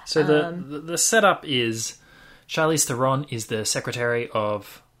 So the setup is Charlize Theron is the Secretary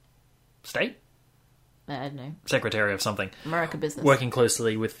of State? I don't know. Secretary of something. America business. Working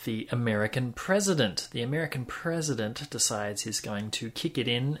closely with the American president. The American president decides he's going to kick it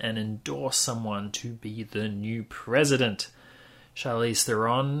in and endorse someone to be the new president. Charlize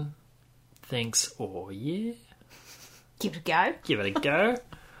Theron thinks, oh yeah, Give it a go. give it a go.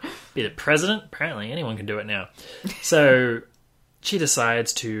 Be the president. Apparently anyone can do it now. So she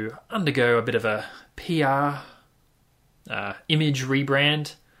decides to undergo a bit of a PR image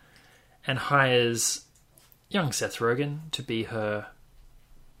rebrand and hires young Seth Rogen to be her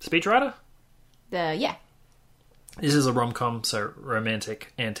speechwriter. Yeah. This is a rom-com, so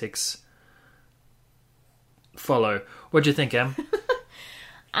romantic antics follow. What'd you think, Em?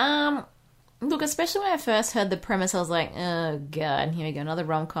 Look, especially when I first heard the premise, I was like, oh god, here we go, another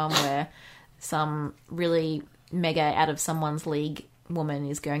rom-com where some really mega out of someone's league woman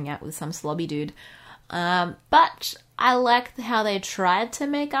is going out with some slobby dude. But I liked how they tried to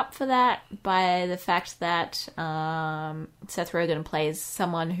make up for that by the fact that Seth Rogen plays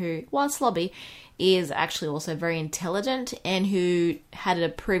someone who, while slobby, is actually also very intelligent and who had a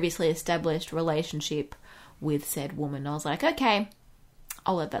previously established relationship with said woman. I was like, okay,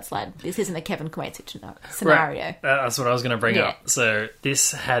 I'll let that slide. This isn't a Kevin Kuwait scenario. Right. That's what I was going to bring Yeah. up. So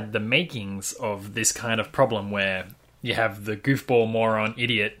this had the makings of this kind of problem where you have the goofball moron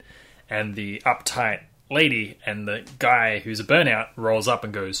idiot and the uptight lady, and the guy who's a burnout rolls up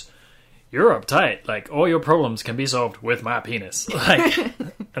and goes, "You're uptight. Like, all your problems can be solved with my penis." Like,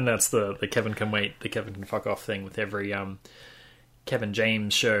 and that's the Kevin can wait, the Kevin can fuck off thing with every Kevin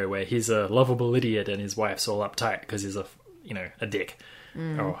James show where he's a lovable idiot and his wife's all uptight because he's a dick.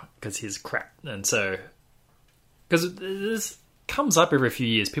 Or because he's crap. And so, because this comes up every few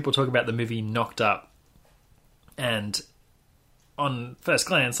years, people talk about the movie Knocked Up, and on first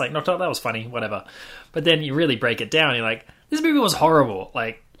glance, like, Knocked Up, that was funny, whatever. But then you really break it down, you're like, this movie was horrible.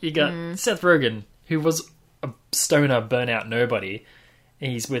 Like, you got Seth Rogen, who was a stoner burnout nobody.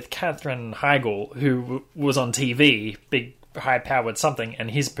 He's with Katherine Heigl, who was on TV, big high-powered something,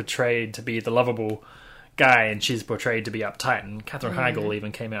 and he's portrayed to be the lovable guy, and she's portrayed to be uptight. And Katherine Heigl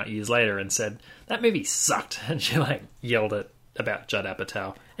even came out years later and said that movie sucked, and she like yelled about Judd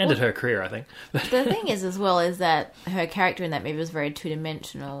Apatow. Ended her career, I think. The thing is, as well, is that her character in that movie was very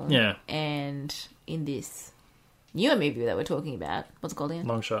two-dimensional. Yeah. And in this newer movie that we're talking about, what's it called again?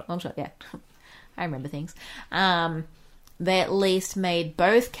 Long Shot. Long Shot, yeah. I remember things. They at least made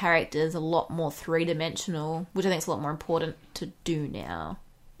both characters a lot more three-dimensional, which I think is a lot more important to do now.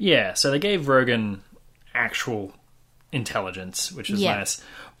 Yeah, so they gave Rogan actual intelligence, which is nice.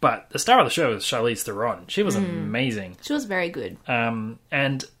 But the star of the show is Charlize Theron. She was amazing. She was very good. And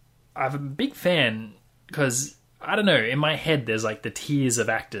I'm a big fan because, I don't know, in my head there's like the tiers of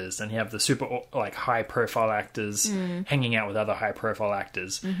actors, and you have the super like high profile actors hanging out with other high profile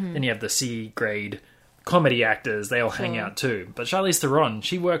actors. Then you have the C grade comedy actors, they all hang out too. But Charlize Theron,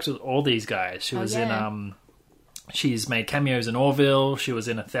 she works with all these guys. She was in she's made cameos in Orville, she was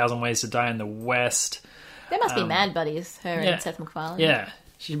in 1,000 Ways to Die in the West. They must be mad buddies, her and Seth MacFarlane. Yeah.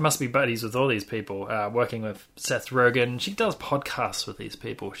 She must be buddies with all these people, working with Seth Rogen. She does podcasts with these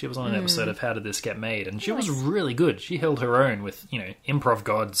people. She was on an episode of How Did This Get Made? And she was really good. She held her own with, improv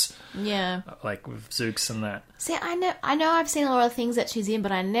gods. Yeah. Like with Zooks and that. See, I know I've seen a lot of things that she's in,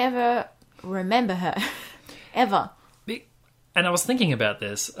 but I never remember her. Ever. And I was thinking about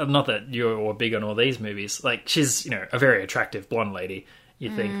this, not that you're big on all these movies. Like, she's, a very attractive blonde lady. You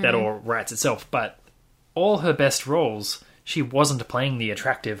think that all writes itself. But all her best roles, she wasn't playing the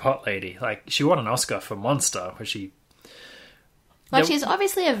attractive hot lady. Like, she won an Oscar for Monster, where she... Like, she's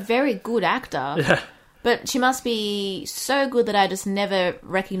obviously a very good actor. Yeah. But she must be so good that I just never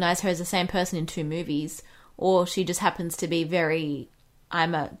recognise her as the same person in two movies. Or she just happens to be very...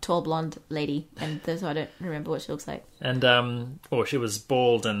 I'm a tall blonde lady, and so I don't remember what she looks like. And, she was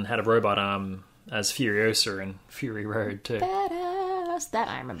bald and had a robot arm as Furiosa in Fury Road, too. Badass! That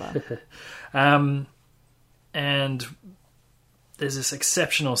I remember. And there's this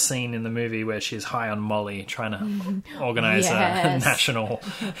exceptional scene in the movie where she's high on Molly trying to organise a national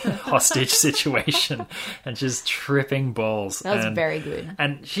hostage situation, and she's tripping balls. That was very good.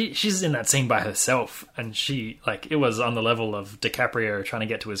 And she's in that scene by herself, and she, like, it was on the level of DiCaprio trying to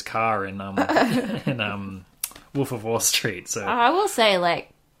get to his car in Wolf of Wall Street. So I will say,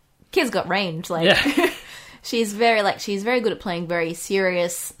 like, kid's got range. Like, yeah. she's very good at playing very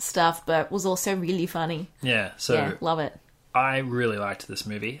serious stuff, but was also really funny. Yeah, so yeah, love it. I really liked this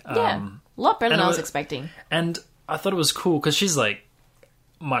movie. Yeah, a lot better than I was expecting. And I thought it was cool because she's like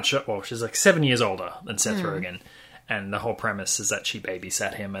she's like 7 years older than Seth Rogen, and the whole premise is that she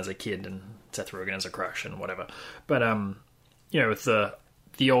babysat him as a kid and Seth Rogen as a crush and whatever. But with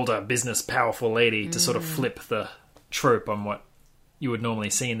the older business powerful lady to sort of flip the trope on what you would normally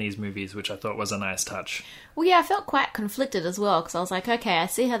see in these movies, which I thought was a nice touch. Well, yeah, I felt quite conflicted as well because I was like, okay, I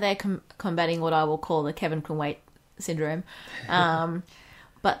see how they're combating what I will call the Kevin Can Wait syndrome.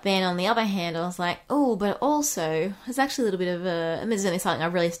 But then on the other hand, I was like, oh, but also there's actually a little bit of and this is only something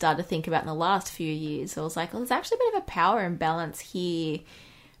I've really started to think about in the last few years. So I was like, well, there's actually a bit of a power imbalance here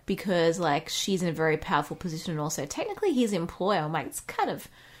because, like, she's in a very powerful position and also technically his employer. I'm like, it's kind of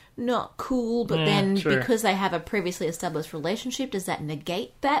not cool, but then because they have a previously established relationship, does that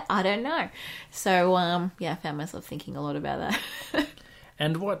negate that? I don't know. So, I found myself thinking a lot about that.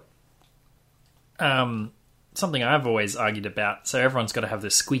 And what... something I've always argued about, so everyone's got to have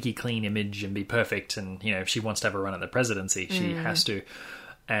this squeaky clean image and be perfect, and, if she wants to have a run at the presidency, she has to.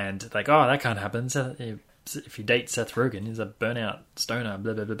 And, like, that can't happen. So if you date Seth Rogen, he's a burnout stoner,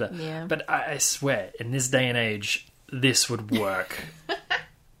 blah, blah, blah, blah. Yeah. But I swear, in this day and age, this would work.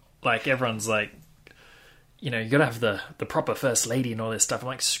 Like, everyone's like, you got to have the proper first lady and all this stuff. I'm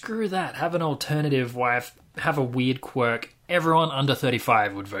like, screw that. Have an alternative wife. Have a weird quirk. Everyone under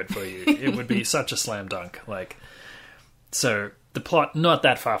 35 would vote for you. It would be such a slam dunk. Like, so the plot, not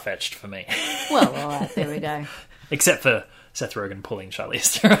that far-fetched for me. Well, all right, there we go. Except for Seth Rogen pulling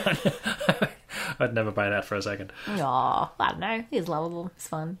Charlize Theron. I'd never buy that for a second. Oh, I don't know. He's lovable. It's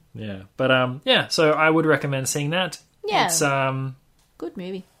fun. Yeah. But, so I would recommend seeing that. Yeah. It's, good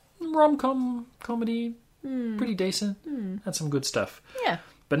movie. Rom-com, comedy, pretty decent. Had some good stuff. Yeah.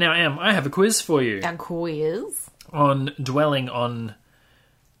 But now, Em, I have a quiz for you. And quiz? On dwelling on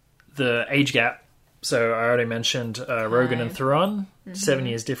the age gap. So I already mentioned Rogen and Theron, 7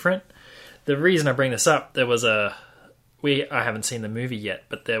 years different. The reason I bring this up, there was I haven't seen the movie yet,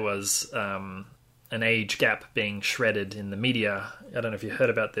 but there was an age gap being shredded in the media. I don't know if you heard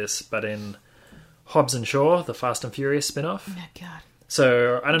about this, but in Hobbs and Shaw, the Fast and Furious spin-off. Oh, God.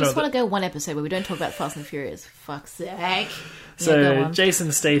 So, I don't know. I just want to go one episode where we don't talk about Fast and Furious. Fuck's sake. So,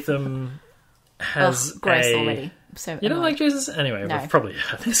 Jason Statham has gross already. so You don't annoyed. like Jason? Anyway, No. we've probably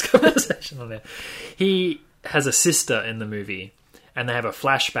had this conversation on there. He has a sister in the movie, and they have a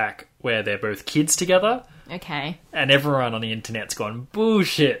flashback where they're both kids together, Okay. and everyone on the internet's gone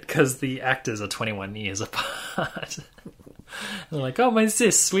bullshit because the actors are 21 years apart. They're like, oh, my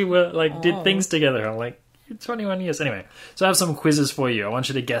sis, we were like did things together. I'm like, you're 21 years. Anyway, so I have some quizzes for you. I want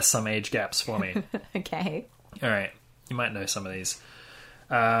you to guess some age gaps for me. Okay. All right, you might know some of these.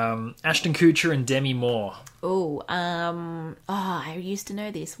 Ashton Kutcher and Demi Moore. Oh, I used to know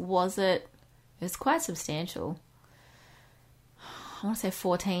this. Was it? It was quite substantial. I want to say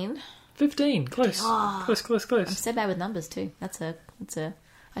 14. 15, close, close. I'm so bad with numbers too. That's a.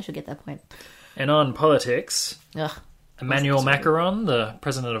 I should get that point. And on politics, Ugh. Emmanuel Macron, the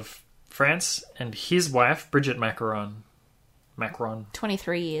president of France, and his wife, Brigitte Macron.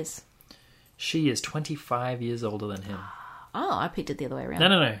 23 years. She is 25 years older than him. Oh, I picked it the other way around.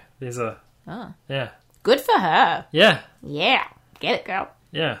 No. There's a... Oh. Yeah. Good for her. Yeah. Yeah. Get it, girl.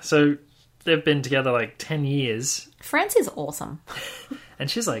 Yeah. So they've been together like 10 years, France is awesome.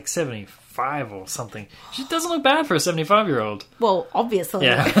 and she's like 75 or something. She doesn't look bad for a 75-year-old. Well, obviously.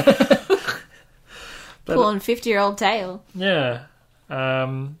 Yeah. Pulling 50-year-old tail. Yeah.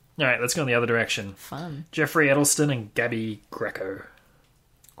 All right, let's go in the other direction. Fun. Jeffrey Edelstein and Gabby Greco.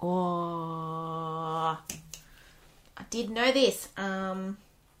 Oh. I did know this.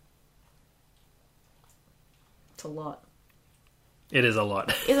 It's a lot. It is a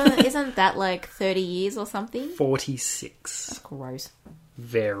lot. Isn't that like 30 years or something? 46. Gross.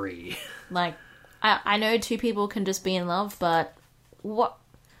 Very. Like, I know two people can just be in love, but what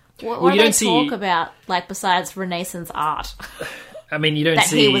Well, do you they don't see- talk about, like, besides Renaissance art? I mean, you don't That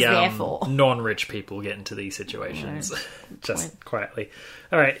see he was there for. non-rich people get into these situations. No. Just point. quietly.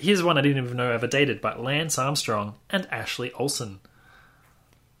 All right, here's one I didn't even know ever dated, but Lance Armstrong and Ashley Olsen.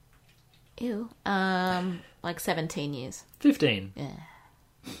 Ew. Like 17 years. 15. Yeah.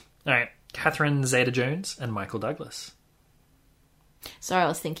 All right, Catherine Zeta-Jones and Michael Douglas. Sorry, I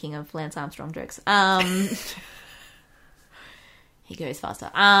was thinking of Lance Armstrong jokes. He goes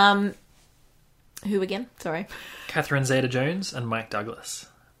faster. Who again? Sorry. Catherine Zeta-Jones and Mike Douglas.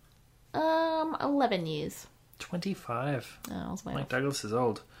 11 years. 25. Oh, I was way Mike off. Douglas is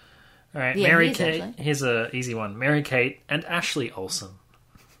old. All right, Yeah, Mary he is, Kate. actually. Here's a easy one. Mary Kate and Ashley Olsen.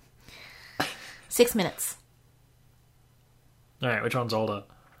 6 minutes. All right, which one's older?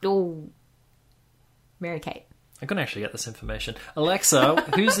 Oh. Mary Kate. I couldn't actually get this information. Alexa,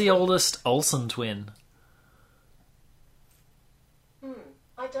 who's the oldest Olsen twin?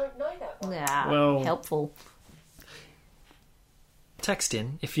 I don't know that one. Yeah. Well- Helpful. Text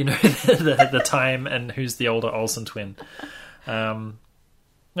in if you know the time and who's the older Olsen twin. All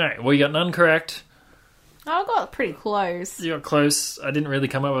right, well, you got none correct. I got pretty close. You got close. I didn't really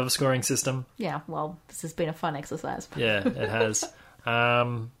come up with a scoring system. Yeah, well, this has been a fun exercise. Yeah, it has.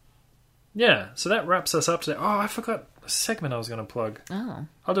 Yeah, so that wraps us up today. Oh, I forgot a segment I was going to plug. Oh.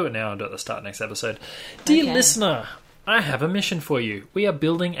 I'll do it now. I'll do it at the start of next episode. Dear Okay. listener, I have a mission for you. We are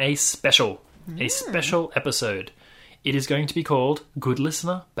building a special episode. It is going to be called Good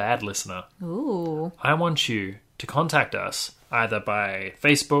Listener, Bad Listener. Ooh. I want you to contact us either by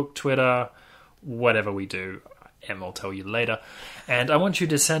Facebook, Twitter, whatever we do. Em will tell you later. And I want you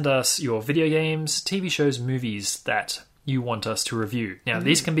to send us your video games, TV shows, movies that you want us to review. Now,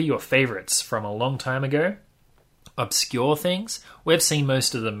 these can be your favorites from a long time ago, obscure things. We've seen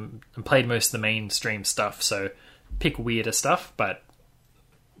most of them and played most of the mainstream stuff, so pick weirder stuff, but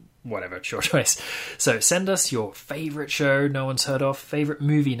whatever, it's your choice. So send us your favorite show no one's heard of, favorite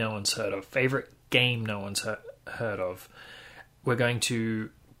movie no one's heard of, favorite game no one's heard of. We're going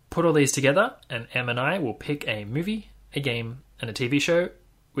to put all these together, and Em and I will pick a movie, a game, and a TV show.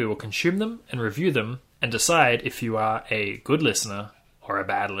 We will consume them and review them and decide if you are a good listener or a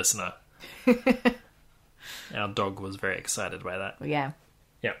bad listener. Our dog was very excited by that. Yeah.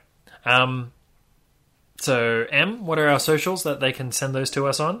 Yep. So, Em, what are our socials that they can send those to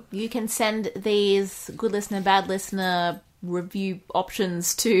us on? You can send these good listener, bad listener review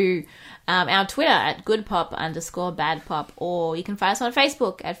options to our Twitter at goodpop_badpop, or you can find us on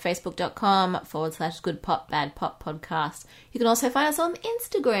Facebook at facebook.com/goodpopbadpoppodcast. You can also find us on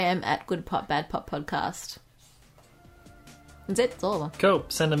Instagram at goodpopbadpoppodcast. That's it. That's all of them. Cool.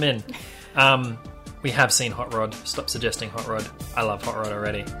 Send them in. We have seen Hot Rod. Stop suggesting Hot Rod. I love Hot Rod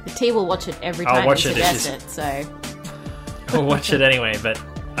already. The T will watch it every I'll time watch you it if suggest it, so... We'll watch it anyway, but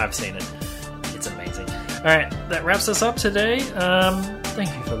I've seen it. It's amazing. All right, that wraps us up today.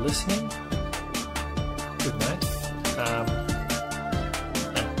 Thank you for listening. Good night. And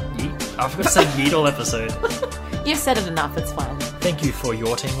yeet. I forgot to say yeet all episode. You've said it enough, it's fine. Thank you for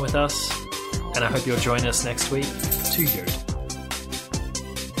yachting with us. And I hope you'll join us next week to Yodel.